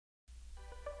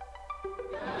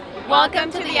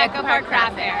Welcome to the Echo Park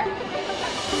Craft Fair.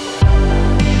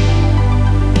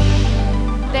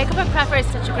 The Echo Park Craft Fair is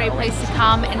such a great place to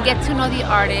come and get to know the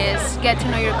artists, get to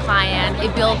know your client.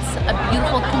 It builds a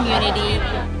beautiful community.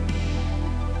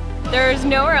 There's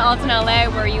nowhere else in LA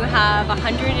where you have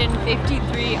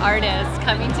 153 artists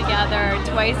coming together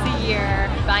twice a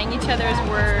year, buying each other's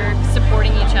work,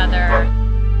 supporting each other.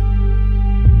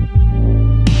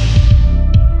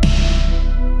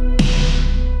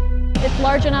 It's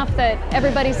large enough that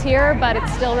everybody's here, but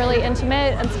it's still really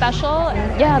intimate and special.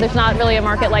 And yeah, there's not really a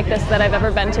market like this that I've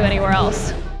ever been to anywhere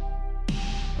else.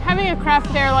 Having a craft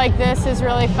fair like this is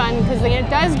really fun because it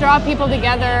does draw people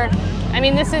together. I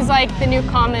mean, this is like the new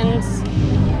commons,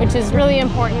 which is really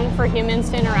important for humans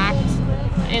to interact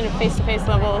in face-to-face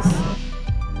levels.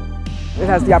 It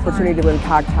has the opportunity to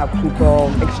impact how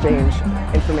people exchange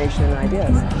information and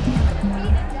ideas.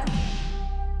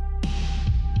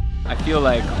 I feel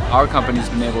like our company's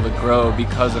been able to grow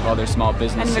because of other small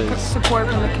businesses. And the support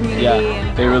from the community.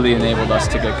 Yeah, they really enabled us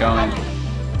to get going.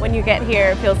 When you get here,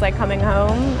 it feels like coming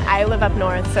home. I live up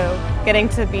north, so getting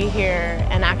to be here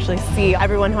and actually see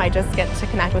everyone who I just get to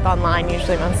connect with online,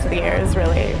 usually most of the year, is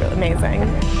really, really amazing.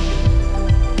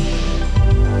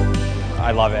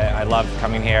 I love it. I love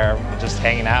coming here, just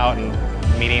hanging out and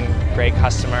meeting great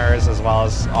customers as well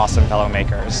as awesome fellow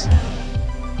makers.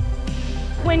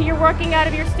 When you're working out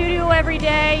of your studio every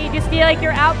day, you just feel like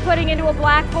you're outputting into a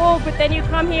black hole, but then you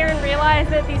come here and realize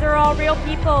that these are all real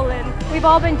people, and we've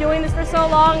all been doing this for so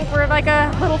long. We're like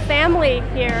a little family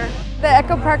here. The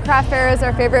Echo Park Craft Fair is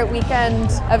our favorite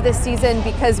weekend of this season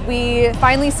because we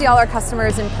finally see all our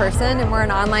customers in person, and we're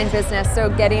an online business, so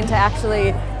getting to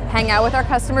actually hang out with our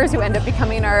customers who end up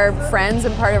becoming our friends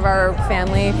and part of our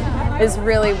family is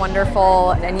really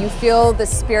wonderful, and you feel the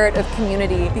spirit of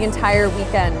community the entire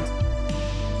weekend.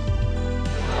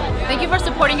 Thank you for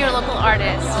supporting your local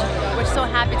artists. We're so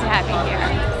happy to have you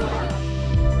here.